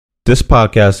This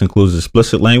podcast includes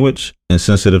explicit language and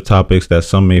sensitive topics that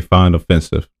some may find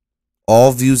offensive.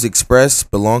 All views expressed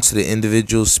belong to the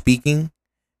individual speaking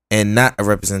and not a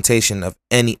representation of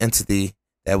any entity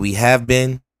that we have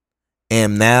been,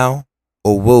 am now,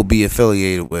 or will be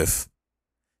affiliated with.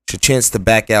 It's your chance to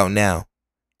back out now.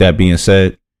 That being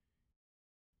said,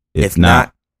 if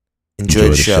not, enjoy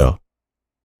the show.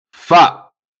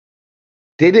 Fuck.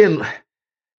 They didn't.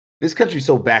 This country's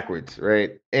so backwards,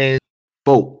 right? And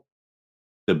vote.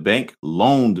 The bank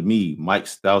loaned me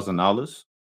Mike's $1,000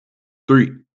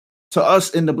 3. to us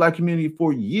in the black community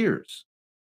for years.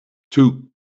 2.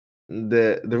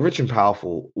 The rich and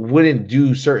powerful wouldn't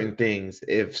do certain things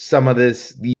if some of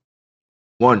this.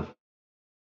 1.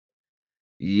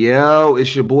 Yo,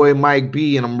 it's your boy Mike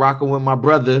B, and I'm rocking with my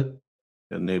brother.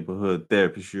 The neighborhood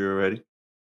therapist, you already.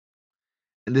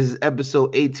 And this is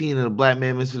episode 18 of the Black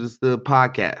Man Misunderstood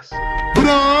podcast. But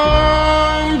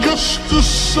I'm just a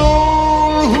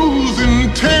soul whose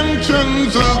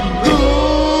intentions are good.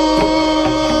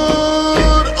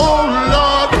 Oh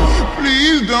Lord,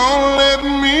 please don't let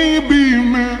me be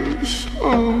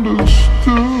misunderstood.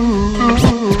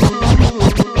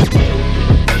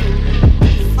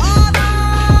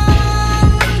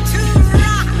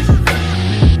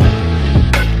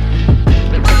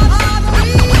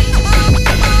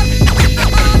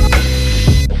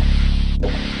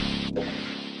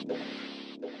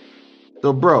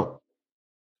 So, bro,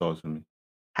 Talk to me.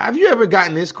 have you ever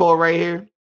gotten this call right here?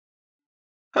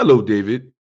 Hello,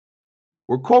 David.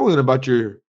 We're calling about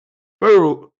your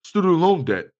federal student loan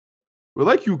debt. We'd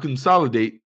like you to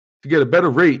consolidate to get a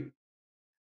better rate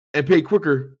and pay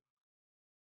quicker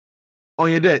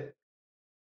on your debt.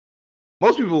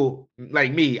 Most people,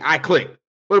 like me, I click.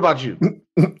 What about you?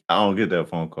 I don't get that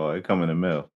phone call. It come in the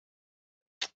mail.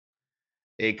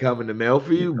 It come in the mail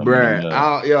for you, come in the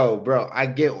bruh. mail. Bro, I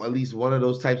get at least one of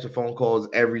those types of phone calls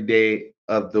every day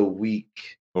of the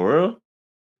week. For real?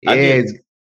 Yeah,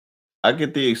 I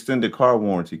get the extended car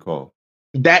warranty call.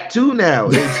 that too now.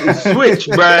 It's switched,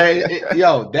 bruh.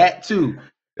 Yo, that too.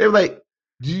 They're like,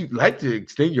 do you like to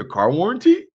extend your car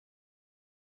warranty?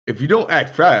 If you don't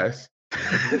act fast.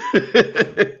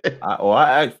 I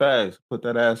act fast. Put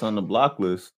that ass on the block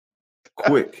list.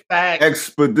 Quick. Facts.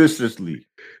 Expeditiously.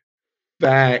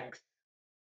 Facts.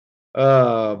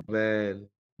 Oh man,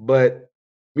 but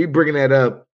we bringing that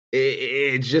up.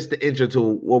 It's just the intro to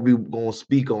what we gonna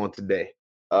speak on today.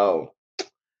 Oh,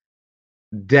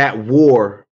 that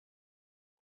war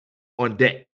on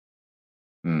debt.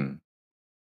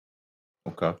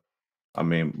 Okay. I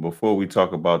mean, before we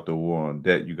talk about the war on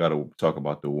debt, you got to talk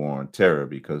about the war on terror,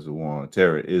 because the war on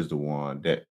terror is the war on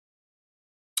debt.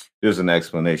 There's an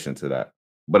explanation to that,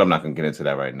 but I'm not going to get into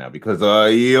that right now because,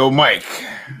 yo, Mike.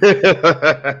 What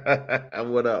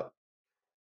up?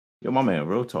 Yo, my man,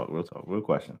 real talk, real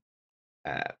question.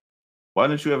 Why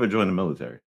didn't you ever join the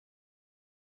military?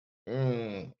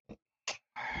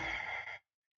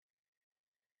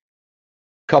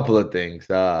 Couple of things.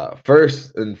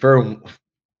 First and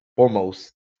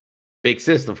foremost, big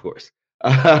sis, of course.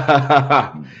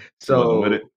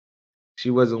 So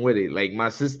she wasn't with it. Like my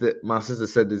sister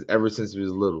said this ever since we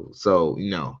was little. So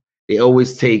they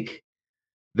always take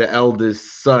the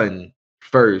eldest son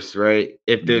first, right?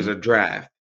 If there's a draft.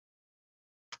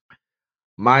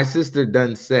 My sister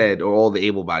done said, or all the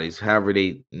able bodies, however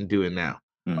they do it now.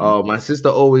 My sister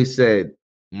always said,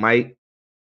 Mike,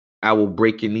 I will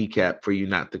break your kneecap for you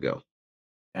not to go.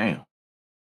 Damn.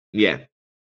 Yeah.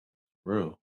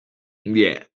 Real.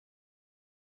 Yeah.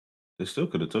 They still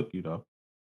could have took you, though.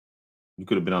 You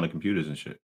could have been on the computers and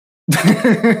shit.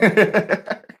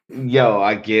 Yo,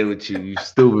 I get with you. You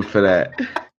stupid for that.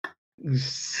 You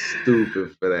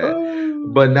stupid for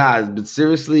that. But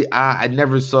seriously, I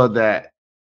never saw that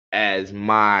as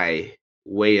my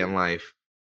way in life.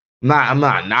 I'm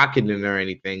not knocking it or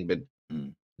anything, but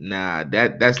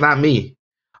that's not me.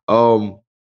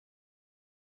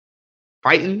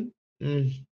 Fighting,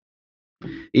 even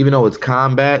though it's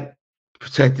combat,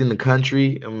 protecting the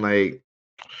country, I'm like,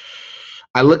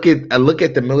 I look at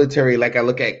the military like I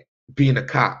look at being a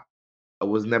cop. I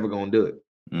was never gonna do it.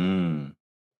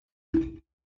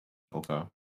 Okay.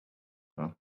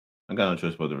 Well, I got no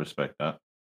choice but to respect that.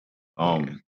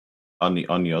 On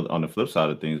the flip side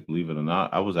of things, believe it or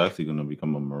not, I was actually going to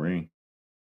become a Marine.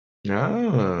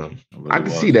 I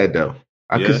can see that though.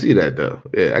 I can see that though.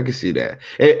 Yeah, I can see that.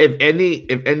 If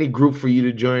any group for you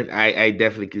to join, I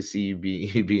definitely can see you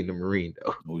being the Marine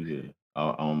though. Oh yeah.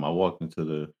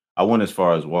 I went as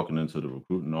far as walking into the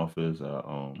recruiting office.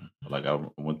 I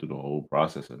went through the whole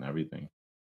process and everything.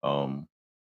 But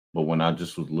when I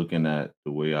just was looking at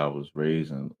the way I was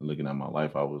raised and looking at my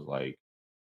life, I was like,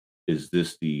 is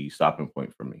this the stopping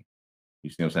point for me? You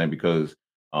see what I'm saying? Because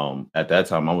at that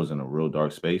time I was in a real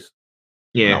dark space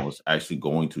when I Yeah. was actually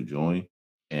going to join,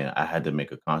 and I had to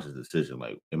make a conscious decision.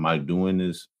 Like, am I doing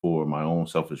this for my own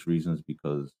selfish reasons?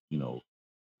 Because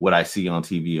what I see on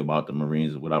TV about the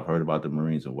Marines, what I've heard about the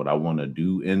Marines, and what I want to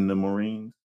do in the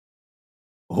Marines,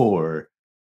 or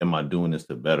am I doing this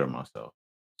to better myself?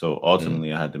 So Mm.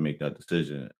 ultimately, I had to make that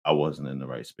decision. I wasn't in the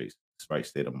right space, right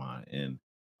state of mind, and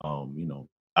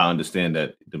I understand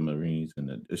that the Marines and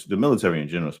the military in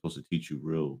general is supposed to teach you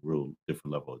real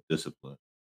different level of discipline,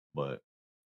 but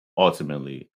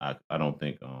ultimately, I don't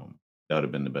think that would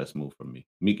have been the best move for me.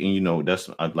 Me, and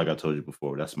like I told you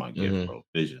before, that's my gift, Hmm. bro,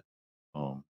 vision.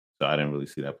 So I didn't really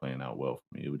see that playing out well for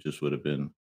me. Would have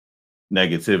been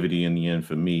negativity in the end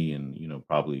for me, and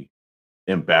probably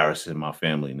embarrassing my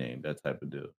family name, that type of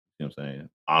deal. You know what I'm saying?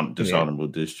 Yeah. Dishonorable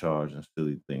discharge and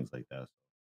silly things like that.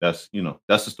 That's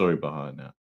the story behind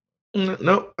that.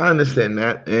 No, I understand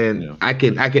that, and Yeah. I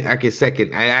can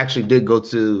second. I actually did go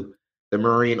to the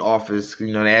Marine office.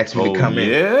 They asked me to Oh come in.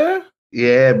 yeah,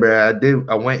 Yeah, bro, I did.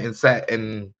 I went and sat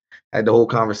and had the whole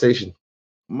conversation.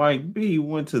 Mike B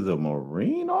went to the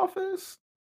Marine office.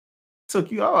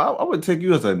 Took you. I would take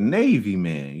you as a Navy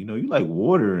man. You like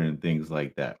water and things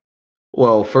like that.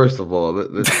 Well, first of all,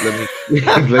 let me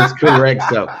let's correct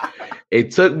something.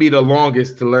 It took me the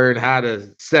longest to learn how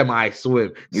to semi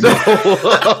swim. So,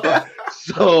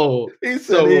 so, He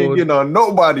said he ain't so getting on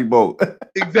nobody boat.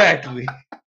 exactly.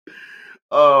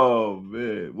 Oh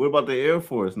man, what about the Air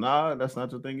Force? Nah, that's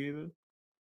not your thing either.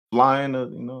 Flying,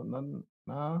 nothing.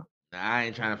 Nah, I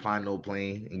ain't trying to find no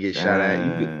plane and get shot at.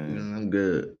 You good? dang. I'm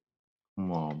good.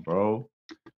 Come on, bro.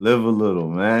 Live a little,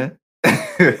 man.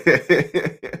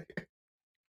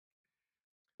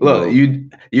 Look, Well,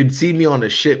 you'd see me on a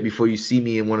ship before you see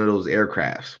me in one of those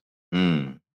aircrafts.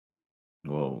 mm,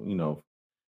 well,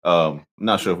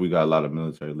 not sure if we got a lot of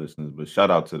military listeners, but shout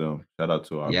out to them. Shout out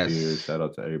to our peers. Yes. Shout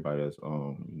out to everybody that's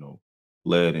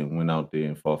led and went out there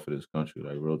and fought for this country.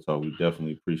 Like real talk, we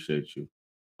definitely appreciate you.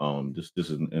 This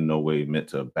is in no way meant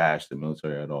to bash the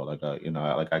military at all. Like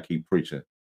I keep preaching.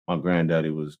 My granddaddy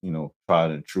was,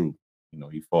 tried and true.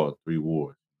 He fought 3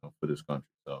 wars, for this country.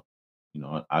 So,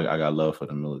 I got love for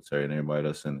the military and everybody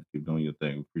that's in it. Keep doing your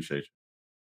thing. We appreciate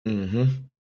you.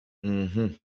 Mm-hmm. Mm-hmm.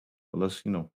 But let's,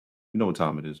 what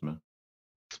time it is, man.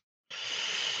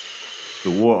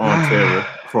 The war on terror,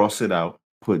 cross it out,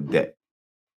 put debt.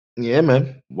 Yeah,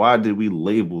 man. Why did we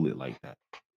label it like that?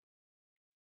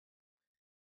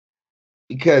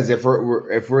 Because if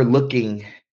we're looking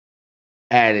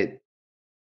at it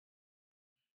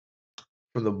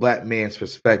from the black man's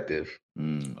perspective,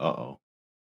 Uh-oh.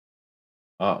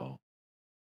 Uh-oh.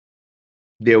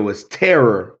 there was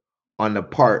terror on the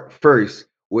part first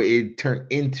where it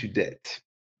turned into debt.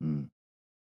 Mm.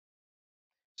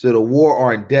 So the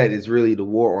war on debt is really the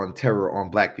war on terror on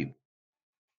black people.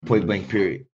 Point blank, Mm.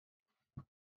 period.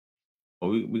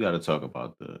 Well, we got to talk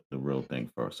about the real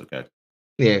thing first, okay?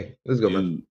 Yeah, let's go,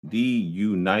 man. The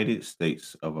United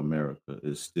States of America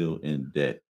is still in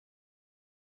debt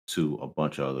to a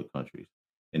bunch of other countries.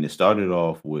 And it started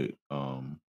off with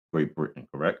Great Britain,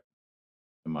 correct?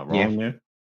 Am I Yeah. wrong there?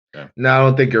 Okay. No, I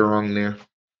don't think you're wrong there.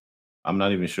 I'm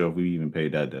not even sure if we even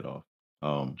paid that debt off.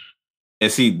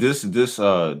 And see, this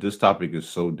topic is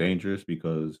so dangerous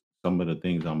because some of the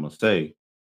things I'm gonna say,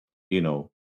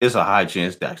 it's a high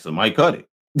chance Daxter might cut it.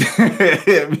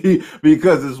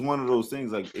 Because it's one of those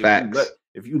things like Facts.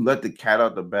 if you let the cat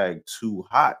out the bag too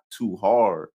hot, too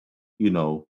hard,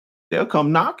 they'll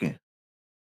come knocking.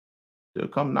 They'll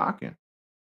come knocking.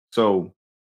 So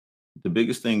the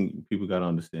biggest thing people gotta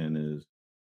understand is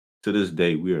to this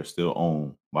day we are still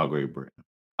owned by Great Britain.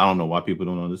 I don't know why people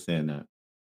don't understand that.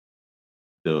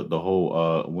 The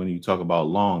whole when you talk about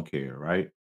lawn care, right?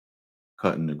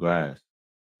 Cutting the grass,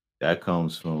 that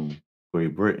comes from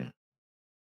Great Britain.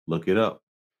 Look it up.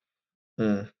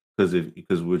 Mm.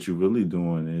 Because what you're really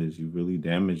doing is you're really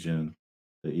damaging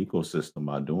the ecosystem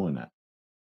by doing that.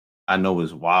 I know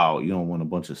it's wild. You don't want a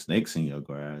bunch of snakes in your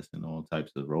grass and all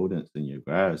types of rodents in your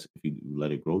grass if you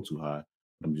let it grow too high.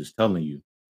 I'm just telling you,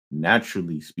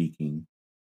 naturally speaking,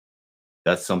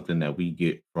 that's something that we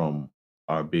get from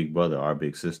our big brother, our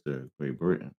big sister, Great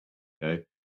Britain. Okay.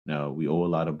 Now we owe a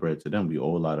lot of bread to them. We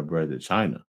owe a lot of bread to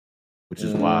China, which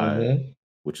is why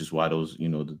Mm-hmm. those,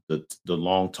 the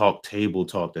long talk, table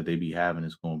talk that they be having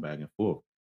is going back and forth.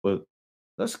 But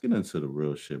let's get into the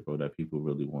real shit, bro, that people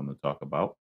really want to talk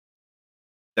about.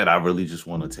 That I really just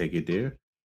want to take it there.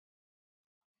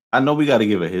 I know we got to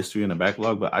give a history and a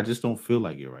backlog, but I just don't feel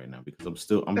like it right now because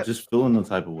I'm just feeling the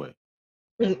type of way.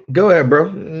 Go ahead,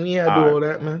 bro. Yeah, I All do right, all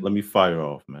that, man. let me fire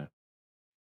off, man.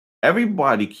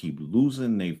 Everybody keep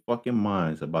losing their fucking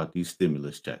minds about these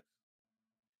stimulus checks.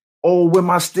 Oh, with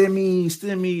my stimmy,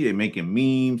 they're making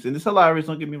memes, and it's hilarious.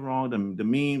 Don't get me wrong, the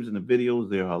memes and the videos,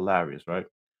 they're hilarious, right?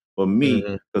 But me,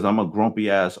 Mhm. because I'm a grumpy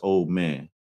ass old man,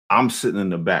 I'm sitting in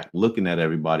the back looking at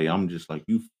everybody. I'm just like,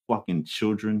 you fucking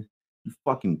children, you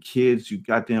fucking kids, you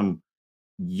goddamn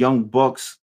young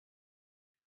bucks.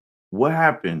 What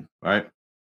happened, right?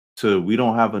 To we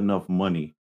don't have enough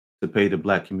money to pay the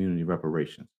black community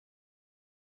reparations.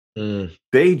 Mm.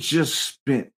 They just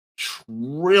spent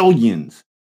trillions,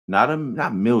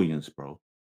 not millions, bro,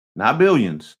 not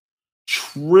billions,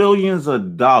 trillions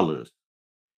of dollars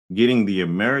getting the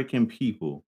American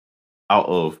people out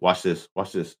of watch this,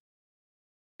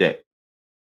 debt,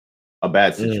 a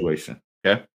bad Mm. situation.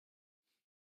 Okay.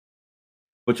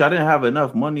 But y'all didn't have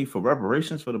enough money for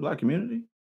reparations for the black community.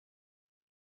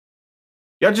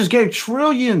 Y'all just gave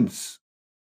trillions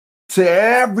to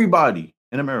everybody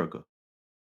in America.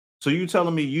 So you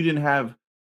telling me you didn't have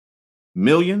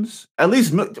millions? At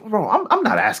least, bro, I'm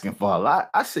not asking for a lot.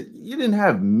 I said you didn't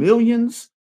have millions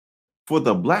for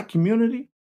the black community,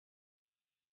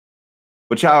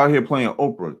 but y'all out here playing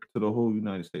Oprah to the whole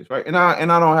United States, right? And I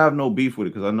don't have no beef with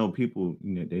it because I know people,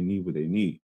 they need what they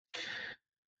need.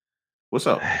 What's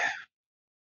up?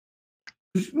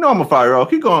 You know I'm a fire off.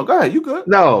 Keep going. Go ahead. You good?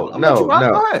 No, I'll let you no, rock.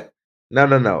 no, Go ahead. no,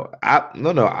 no, no.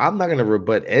 No. I'm not gonna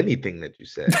rebut anything that you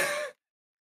said.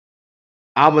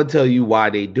 I'm gonna tell you why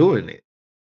they doing it,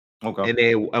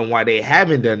 Okay. and why they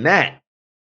haven't done that.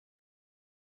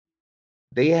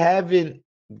 They haven't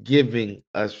given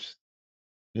us,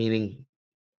 meaning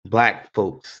black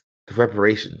folks, the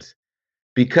reparations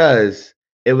because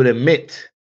it would admit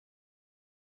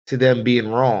to them being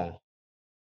wrong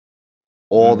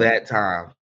all Mm, that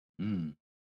time. mm,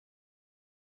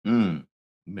 mm.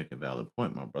 You make a valid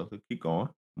point, my brother. Keep going.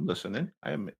 I'm listening.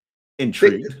 I am Think,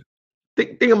 intrigued.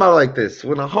 think about it like this: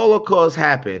 when the Holocaust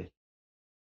happened,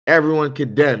 everyone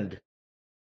condemned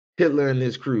Hitler and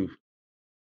his crew,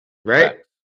 right? Fact.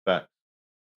 Fact.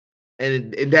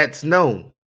 And that's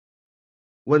known.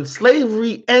 When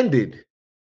slavery ended,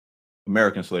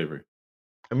 American slavery.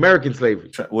 American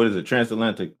slavery, What is it?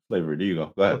 Transatlantic slavery. There you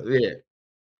go. Go ahead. yeah,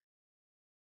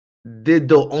 did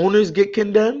the owners get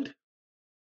condemned?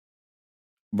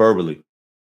 Verbally,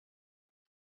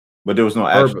 but there was no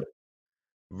action. Verb-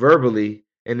 verbally,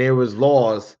 and there was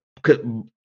laws,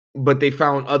 but they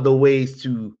found other ways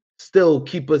to still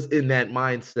keep us in that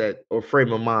mindset or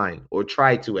frame of mind, or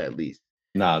try to at least.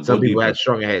 Nah, go Some people deeper. had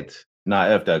strong heads. Nah,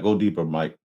 F that. Go deeper,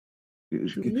 Mike.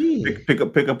 What you mean? Pick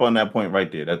up on that point right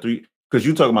there. That three, because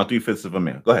you talking about 3/5 of a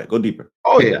man. Go ahead. Go deeper.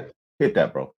 Oh yeah, Hit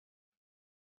that, bro.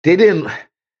 they didn't.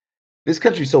 This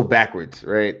country's so backwards,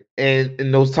 right? And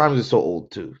those times are so old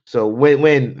too. So when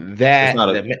It's not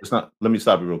a. that It's not. Let me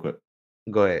stop you real quick.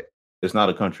 go ahead. It's not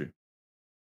a country. It's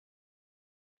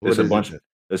What a is it bunch. then?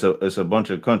 It's a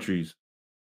bunch of countries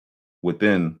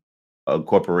within a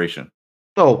corporation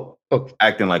Oh, okay.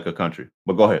 acting like a country.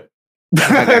 But go ahead. I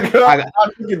got, I got, I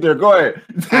took it there. Go ahead.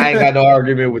 I ain't got no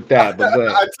argument with that, but go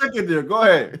ahead. I took it there. Go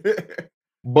ahead.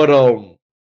 But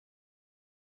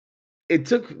it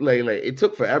took like it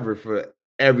took forever for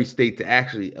every state to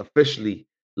actually officially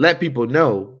let people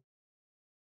know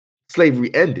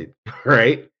slavery ended,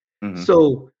 right? Mhm.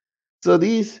 So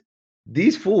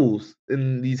these fools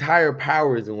and these higher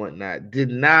powers and whatnot did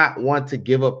not want to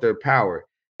give up their power.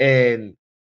 And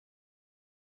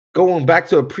going back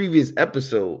to a previous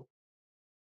episode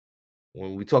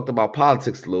when we talked about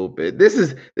politics a little bit, this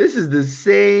is the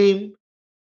same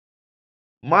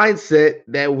mindset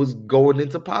that was going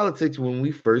into politics when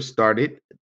we first started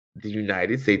the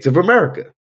United States of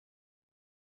America.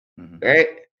 Mhm. Right?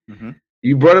 Mhm.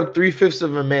 You brought up 3/5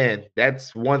 of a man.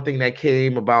 That's one thing that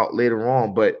came about later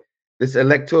on, but this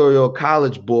electoral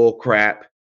college bull crap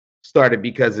started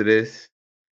because of this.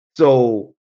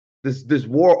 So this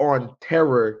war on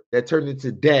terror that turned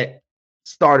into debt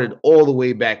started all the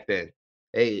way back then.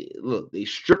 Hey, look, they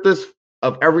stripped us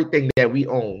of everything that we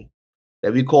own,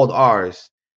 that we called ours,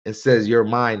 and says you're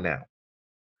mine now.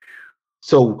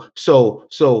 So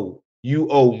you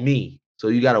owe me. So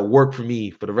you got to work for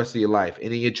me for the rest of your life,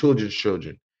 and then your children's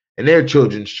children, and their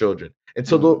children's children,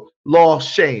 until the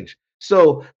laws change.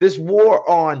 So this war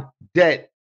on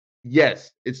debt,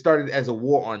 yes, it started as a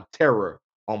war on terror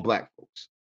on black folks.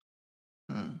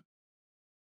 Mm.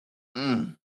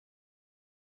 Mm.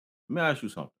 Let me ask you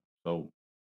something. So,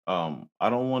 I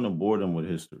don't want to bore them with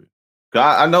history.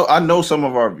 I know some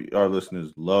of our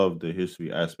listeners love the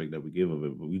history aspect that we give of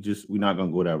it, but we're not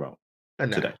gonna go that route Nah,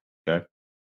 today. Okay.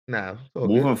 nah, it's all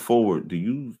Moving good. forward, do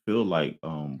you feel like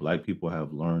black people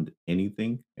have learned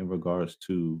anything in regards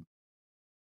to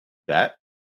that,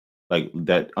 like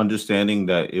that understanding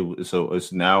that so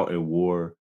it's now a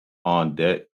war on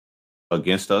debt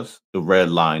against us, the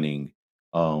redlining,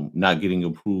 not getting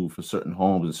approved for certain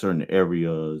homes in certain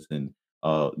areas, and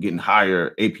getting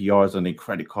higher APRs on their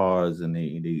credit cards and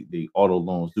they auto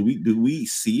loans. Do we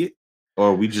see it, or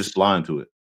are we just blind to it?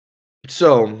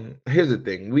 So here's the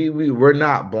thing: we're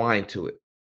not blind to it.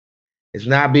 It's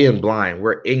not being blind.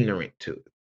 We're ignorant to it.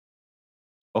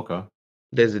 Okay.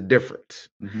 There's a difference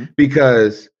Hmm.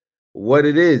 because what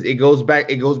it is, it goes back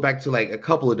to like a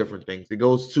couple of different things. It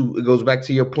goes back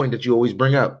to your point that you always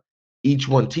bring up. Each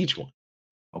one teach one.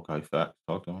 Okay, fact.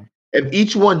 Talk to him. If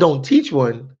each one don't teach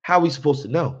one, how are we supposed to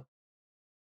know?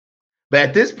 But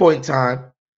at this point in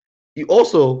time, you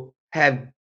also have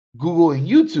Google and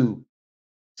YouTube.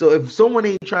 So if someone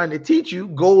ain't trying to teach you,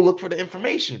 go look for the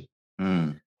information.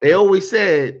 Mm, They always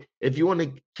said if you want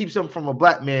to keep something from a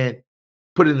black man,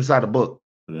 put it inside a book.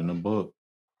 put it in a book.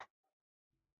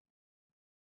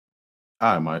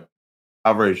 All right, Mike.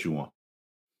 I'll raise you one.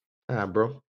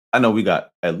 Bro. I know we got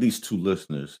at least 2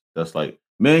 listeners that's like,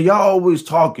 man, y'all always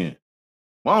talking.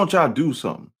 Why don't y'all do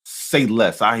something? Say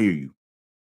less. I hear you.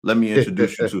 Let me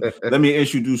introduce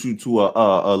you to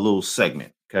a little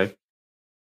segment. Okay.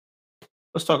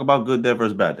 Let's talk about good debt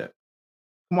versus bad debt.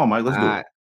 Come on, Mike. Let's All do it. right,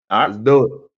 All right. let's do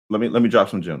it. Let me drop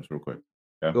some gems real quick.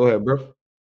 Okay. Go ahead, bro.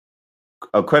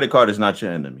 A credit card is not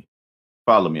your enemy.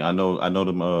 Follow me. I know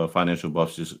them financial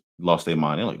buffs just lost their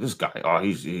mind. They're like, this guy, oh,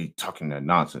 he's talking that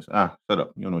nonsense. Shut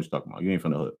up. You don't know what you're talking about. You ain't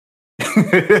from the hood.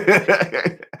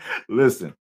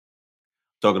 Listen,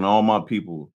 talking to all my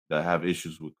people that have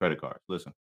issues with credit cards.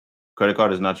 Listen, credit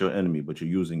card is not your enemy, but you're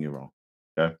using it wrong.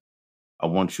 Okay. I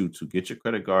want you to get your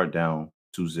credit card down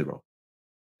to 0.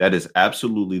 That is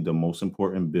absolutely the most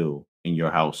important bill in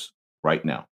your house right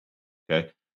now. Okay.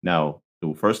 Now,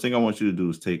 the first thing I want you to do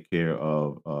is take care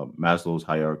of Maslow's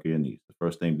hierarchy of needs. The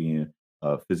first thing being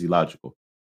physiological,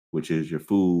 which is your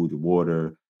food, your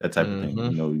water, that type of thing.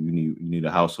 Mm-hmm. You need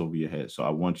a house over your head. So I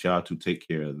want y'all to take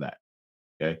care of that.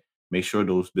 Okay. Make sure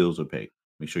those bills are paid.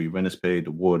 Make sure your rent is paid,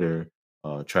 the water,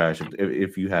 trash,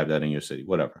 if you have that in your city,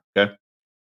 whatever. Okay.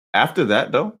 After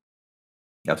that, though,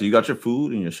 after you got your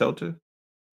food and your shelter,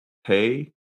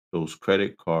 pay those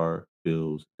credit card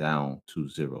bills down to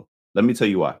 0. Let me tell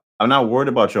you why. I'm not worried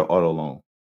about your auto loan.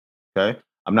 Okay.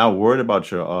 I'm not worried about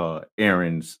your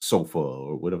Aaron's sofa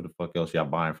or whatever the fuck else y'all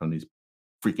buying from these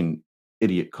freaking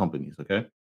idiot companies. Okay.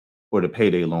 Or the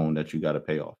payday loan that you got to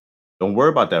pay off. Don't worry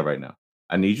about that right now.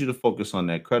 I need you to focus on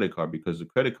that credit card because the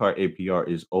credit card APR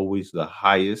is always the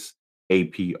highest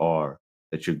APR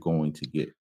that you're going to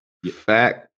get. Yeah,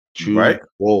 Fact, true, right?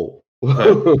 whoa.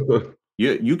 Okay.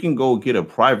 You can go get a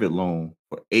private loan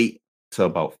for 8 to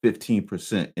about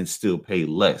 15% and still pay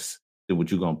less than what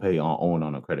you're gonna pay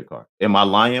on a credit card. Am I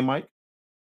lying, Mike?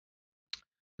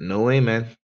 No way, man.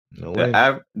 No The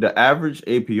way. the average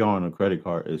APR on a credit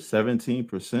card is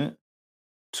 17%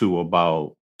 to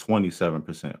about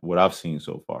 27%. What I've seen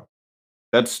so far.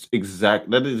 That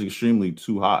is extremely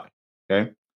too high.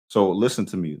 Okay. So listen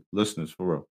to me, listeners, for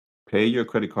real. Pay your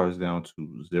credit cards down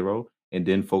to 0 and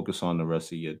then focus on the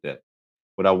rest of your debt.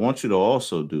 What I want you to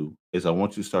also do is I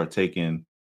want you to start taking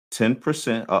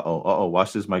 10%.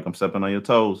 Watch this, Mike. I'm stepping on your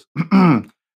toes.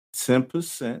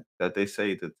 10% that they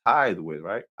say to tithe with,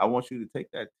 right? I want you to take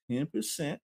that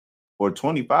 10% or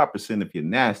 25% if you're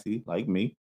nasty like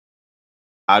me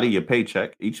out of your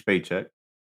paycheck, each paycheck,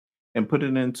 and put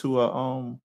it into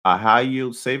a high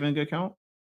yield saving account,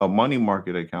 a money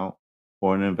market account,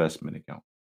 or an investment account.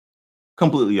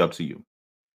 Completely up to you.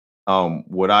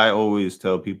 What I always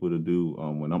tell people to do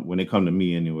when they come to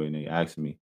me anyway and they ask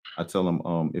me, I tell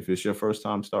them if it's your first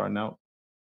time starting out,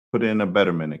 put it in a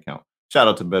Betterment account. Shout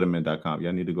out to betterment.com.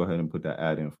 Y'all need to go ahead and put that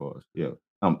ad in for us. Yeah.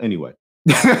 Anyway.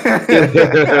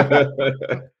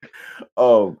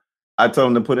 um, I tell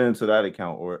them to put it into that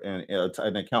account or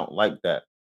an account like that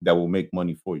that will make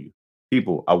money for you.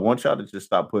 People, I want y'all to just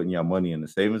stop putting your money in the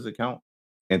savings account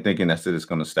and thinking that's it, it's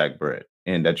going to stack bread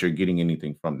and that you're getting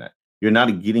anything from that. You're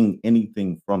not getting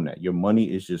anything from that. Your money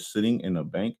is just sitting in a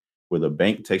bank where the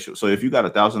bank takes you. So if you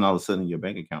got $1,000 sitting in your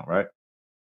bank account, right?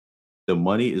 The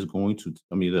money is going to,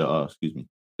 excuse me,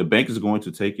 the bank is going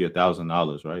to take your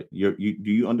 $1,000, right?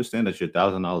 Do you understand that your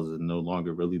 $1,000 is no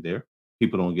longer really there?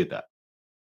 People don't get that.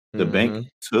 The bank Mm-hmm.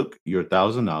 took your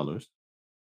 $1,000,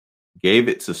 gave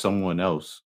it to someone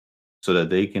else so that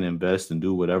they can invest and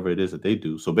do whatever it is that they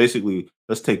do. So basically,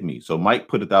 let's take me. So Mike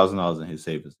put $1,000 in his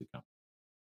savings account.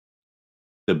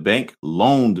 The bank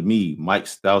loaned me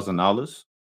Mike's $1,000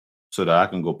 so that I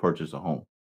can go purchase a home.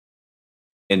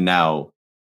 And now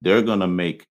they're gonna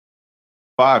make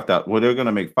they're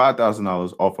gonna make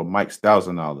 $5,000 off of Mike's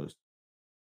 $1,000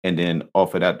 and then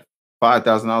off of that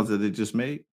 $5,000 that they just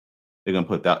made, they're gonna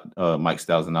put that Mike's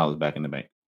 $1,000 back in the bank.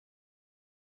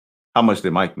 How much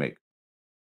did Mike make?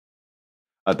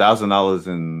 $1,000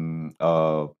 and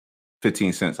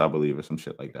 15 cents, I believe, or some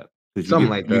shit like that. Because Something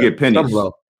like you that. get pennies.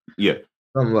 Yeah.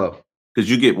 Some low. Because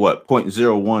you get what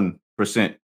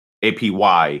 0.01%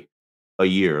 APY a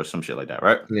year or some shit like that,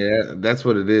 right? Yeah, that's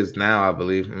what it is now, I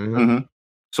believe.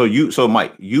 Mm-hmm. So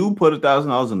Mike, you put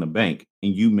 $1,000 in the bank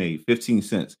and you made 15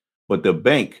 cents, but the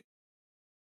bank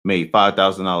made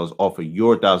 $5,000 off of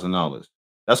your $1,000.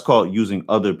 That's called using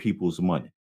other people's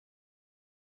money.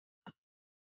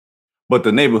 But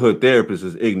the neighborhood therapist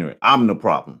is ignorant. I'm the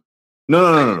problem.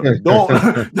 No.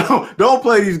 Don't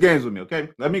play these games with me, okay?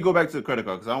 Let me go back to the credit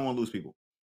card because I don't want to lose people.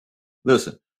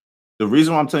 Listen, the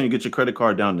reason why I'm telling you get your credit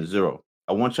card down to zero,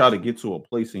 I want y'all to get to a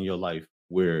place in your life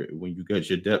where when you get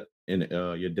your debt in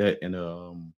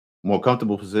a more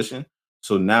comfortable position.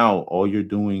 So now all you're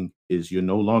doing is you're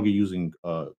no longer using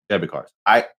debit cards.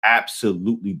 I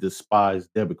absolutely despise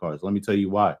debit cards. Let me tell you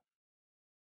why.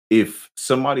 If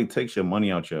somebody takes your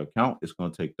money out your account, it's going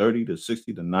to take 30 to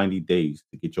 60 to 90 days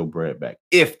to get your bread back,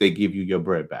 if they give you your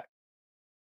bread back.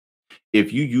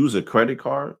 If you use a credit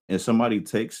card and somebody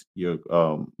takes your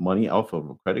money off of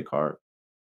a credit card,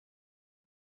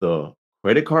 the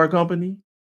credit card company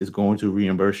is going to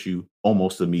reimburse you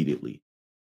almost immediately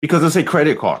because it's a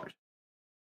credit card.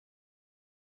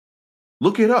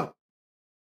 Look it up.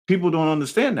 People don't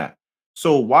understand that.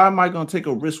 So why am I going to take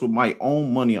a risk with my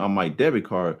own money on my debit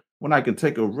card when I can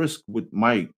take a risk with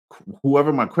my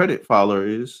whoever my credit filer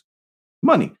is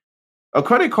money? A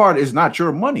credit card is not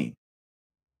your money.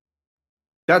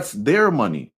 That's their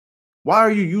money. Why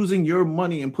are you using your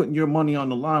money and putting your money on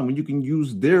the line when you can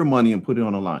use their money and put it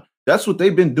on the line? That's what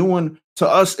they've been doing to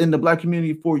us in the Black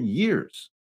community for years.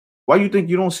 Why you think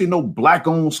you don't see no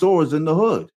Black-owned stores in the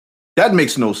hood? That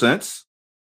makes no sense.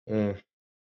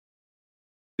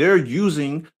 They're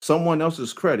using someone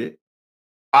else's credit,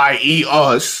 i.e.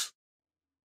 us.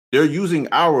 They're using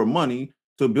our money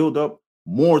to build up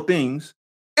more things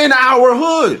in our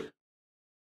hood.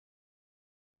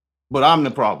 But I'm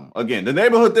the problem. Again, the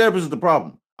neighborhood therapist is the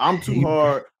problem. I'm too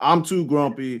hard. I'm too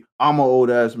grumpy. I'm an old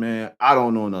ass man. I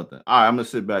don't know nothing. All right, I'm gonna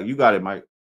sit back. You got it, Mike.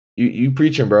 You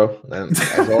preaching, bro.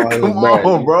 That's all I Come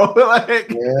on, bro. Like,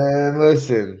 man,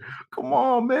 listen. Come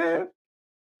on, man.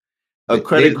 A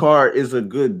credit card is a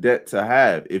good debt to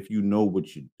have if you know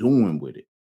what you're doing with it.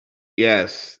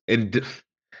 Yes.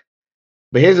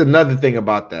 But here's another thing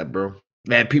about that, bro.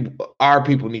 That our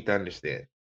people need to understand.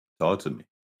 Talk to me.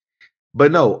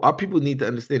 But no, our people need to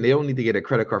understand they don't need to get a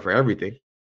credit card for everything.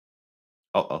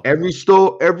 Uh-oh. Every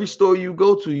store you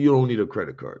go to, you don't need a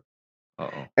credit card.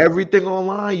 Uh-oh. Everything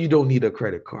online, you don't need a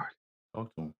credit card.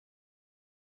 Okay.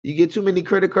 You get too many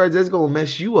credit cards, that's gonna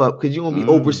mess you up because you're gonna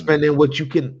be overspending what you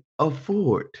can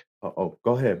afford. Uh-oh.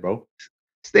 Go ahead, bro.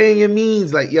 Stay in your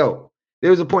means. Like, yo,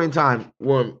 there was a point in time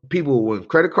when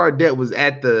credit card debt was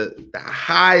at the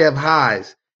high of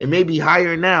highs. It may be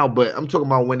higher now, but I'm talking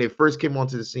about when it first came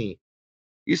onto the scene.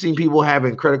 You seen people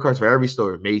having credit cards for every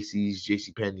store: Macy's,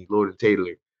 JCPenney, Lord and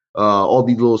Taylor, all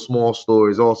these little small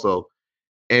stores also,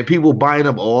 and people buying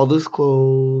up all this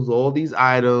clothes, all these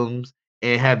items,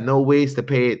 and have no ways to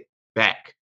pay it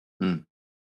back.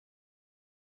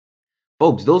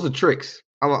 Folks, those are tricks.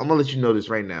 I'm gonna let you know this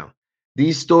right now.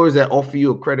 These stores that offer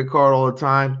you a credit card all the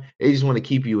time, they just want to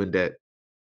keep you in debt.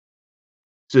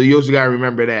 So you also gotta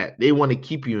remember that they want to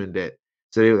keep you in debt.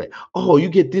 So they're like, oh, you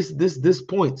get this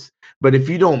points. But if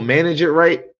you don't manage it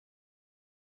right,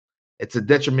 it's a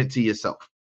detriment to yourself.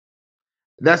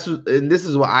 And this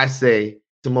is what I say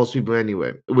to most people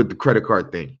anyway, with the credit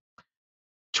card thing.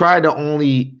 Try to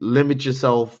only limit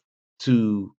yourself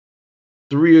to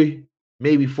 3,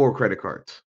 maybe 4 credit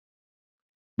cards.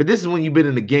 But this is when you've been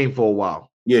in the game for a while.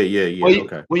 Yeah.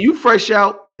 Okay. When you fresh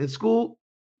out in school,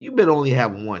 you better only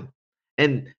have 1.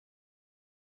 And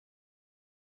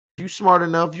if you smart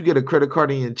enough, you get a credit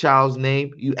card in your child's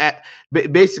name. You add,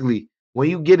 basically, when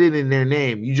you get it in their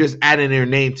name, you just add in their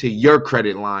name to your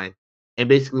credit line. And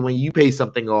basically, when you pay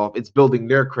something off, it's building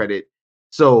their credit.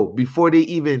 So before they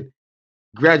even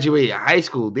graduate high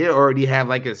school, they already have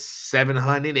like a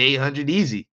 700, 800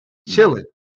 easy, chilling.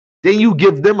 Then you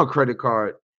give them a credit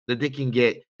card that they can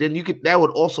get. Then that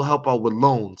would also help out with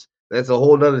loans. That's a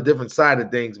whole other different side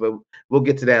of things, but we'll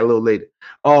get to that a little later.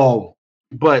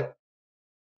 But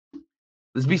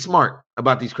let's be smart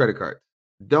about these credit cards.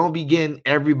 Don't be getting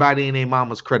everybody in their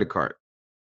mama's credit card.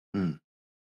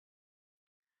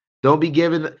 Don't be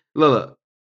giving. Look,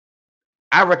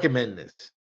 I recommend this.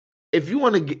 If you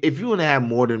want to have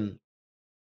more than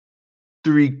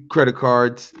 3 credit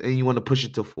cards and you want to push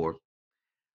it to 4,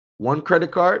 one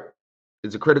credit card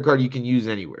is a credit card you can use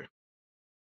anywhere.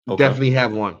 Okay. Definitely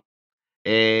have one.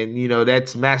 And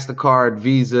that's MasterCard,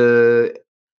 Visa,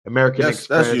 American That's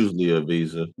Express, usually a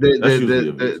Visa. the That's the usually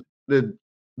a the Visa. the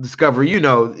Discover,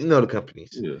 the companies.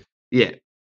 Yeah. Yeah.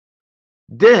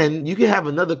 Then you can have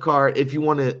another card if you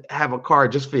want to have a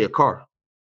card just for your car.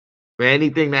 For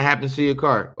anything that happens to your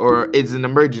car, or it's an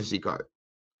emergency card.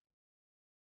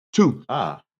 2.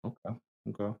 Ah, okay.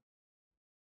 Okay.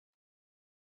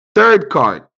 Third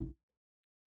card,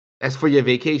 that's for your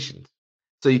vacations.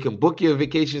 So you can book your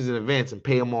vacations in advance and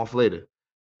pay them off later.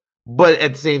 But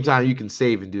at the same time, you can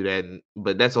save and do that.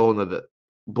 But that's a whole nother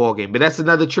ball game. But that's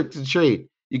another trick to the trade.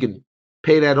 You can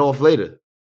pay that off later.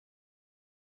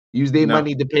 Use their Now,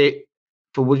 money to pay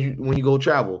for when you go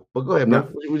travel. But go ahead, bro. now,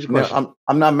 What's your now, question?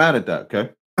 I'm not mad at that, okay?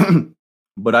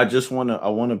 But I just wanna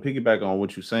piggyback on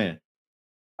what you're saying.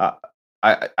 I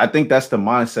I think that's the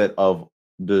mindset of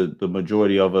the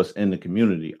majority of us in the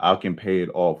community. I can pay it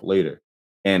off later,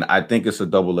 and I think it's a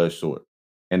double-edged sword,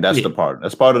 and that's Yeah. the part.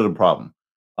 That's part of the problem.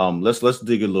 Let's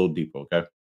dig a little deeper, okay?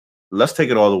 Let's take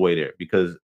it all the way there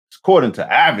because according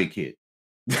to Advocate,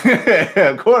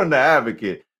 according to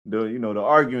Advocate, the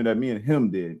arguing that me and him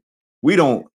did, we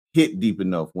don't hit deep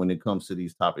enough when it comes to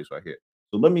these topics right here.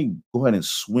 So let me go ahead and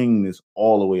swing this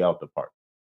all the way out the park.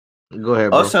 Go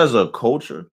ahead, Us bro. as a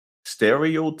culture,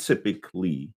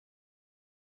 stereotypically,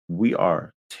 we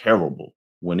are terrible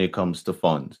when it comes to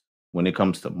funds. When it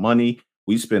comes to money,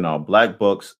 we spend our black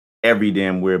bucks every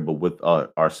damn where but with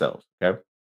ourselves. Okay.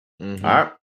 Mm-hmm. All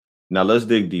right. Now let's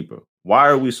dig deeper. Why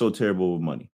are we so terrible with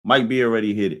money? Mike B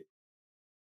already hit it.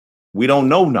 We don't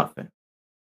know nothing.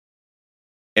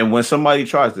 And when somebody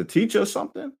tries to teach us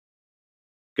something,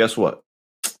 guess what?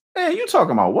 Man, you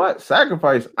talking about what?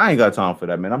 Sacrifice? I ain't got time for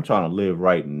that, man. I'm trying to live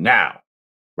right now.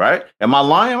 Right? Am I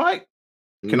lying, Mike?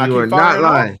 Can I You are keep not firing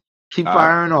off? lying. Keep All right.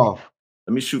 firing off.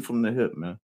 Let me shoot from the hip,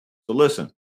 man. So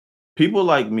listen, people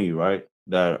like me, right,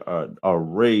 that are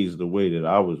raised the way that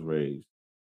I was raised,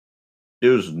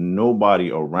 there's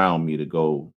nobody around me to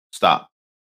go, stop.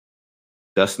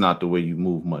 That's not the way you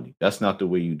move money. That's not the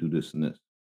way you do this and this.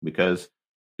 Because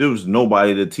there was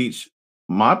nobody to teach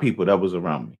my people that was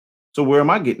around me. So where am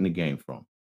I getting the game from?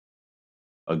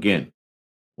 Again,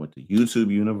 went to YouTube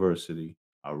University.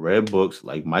 I read books,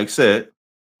 like Mike said.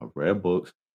 I read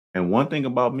books. And one thing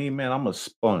about me, man, I'm a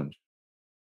sponge.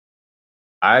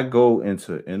 I go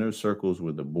into inner circles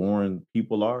where the boring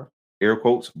people are, air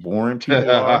quotes, boring people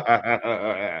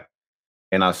are,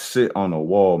 and I sit on a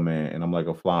wall, man, and I'm like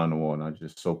a fly on the wall, and I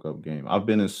just soak up game. I've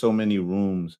been in so many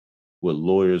rooms with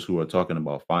lawyers who are talking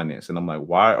about finance, and I'm like,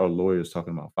 why are lawyers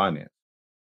talking about finance?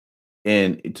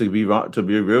 And to be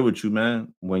real with you,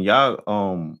 man, when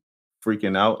y'all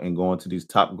freaking out and going to these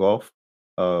top golf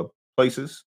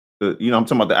places, I'm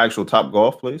talking about the actual top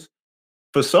golf place.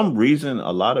 For some reason,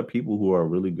 a lot of people who are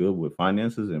really good with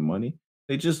finances and money,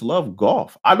 they just love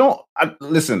golf.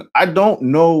 Listen, I don't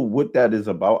know what that is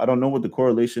about. I don't know what the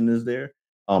correlation is there.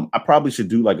 I probably should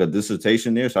do like a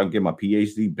dissertation there so I can get my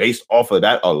PhD based off of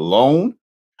that alone.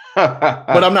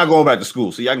 But I'm not going back to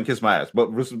school, so y'all can kiss my ass. But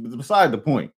beside the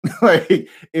point, like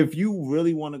if you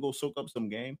really want to go soak up some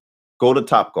game, go to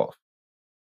Top Golf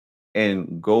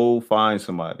and go find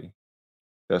somebody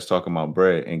that's talking about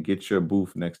bread and get your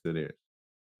booth next to theirs.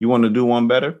 You want to do one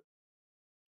better?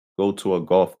 Go to a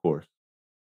golf course.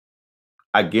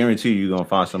 I guarantee you're gonna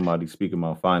find somebody speaking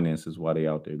about finances while they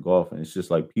out there golfing. It's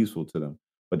just like peaceful to them.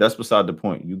 But that's beside the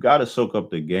point. You got to soak up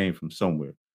the game from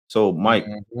somewhere. So, Mike,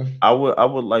 Mhm. I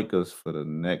would like us for the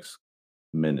next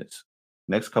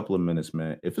couple of minutes,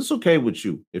 man. If it's okay with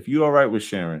you, if you're all right with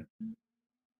sharing,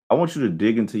 I want you to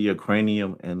dig into your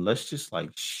cranium and let's just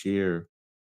like share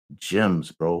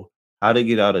gems, bro. How to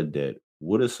get out of debt.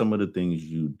 What are some of the things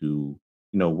you do?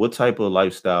 What type of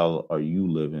lifestyle are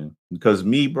you living? Because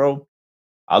me, bro,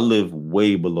 I live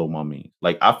way below my means.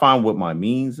 Like I find what my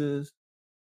means is,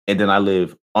 and then I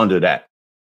live under that.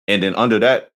 And then under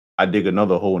that, I dig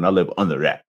another hole and I live under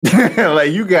that.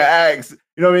 Like you can ask,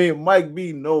 you know what I mean? Mike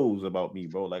B knows about me,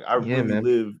 bro. Like I Yeah, really man.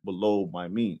 live below my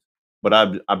means. But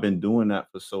I've been doing that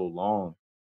for so long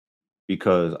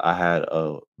because I had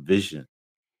a vision.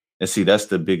 And see, that's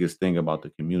the biggest thing about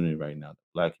the community right now, the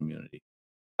Black community.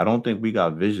 I don't think we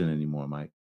got vision anymore,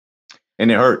 Mike. And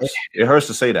it hurts. It hurts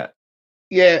to say that.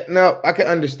 Yeah, no, I can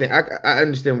understand. I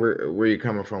understand where you're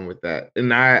coming from with that,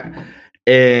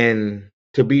 and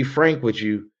to be frank with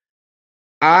you,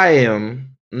 I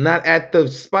am not at the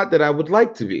spot that I would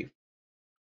like to be.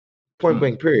 Point Hmm,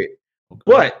 blank, period.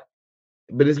 okay.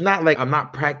 But it's not like I'm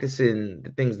not practicing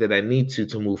the things that I need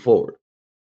to move forward.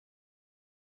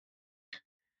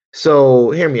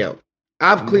 So hear me out.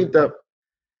 I've Come on. cleaned up.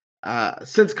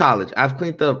 since college, I've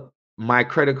cleaned up my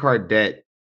credit card debt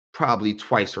probably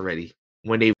twice already.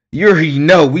 You already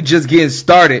know, we just getting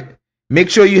started. Make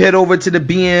sure you head over to the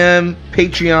BM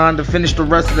Patreon to finish the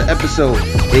rest of the episode.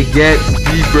 It gets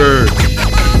deeper.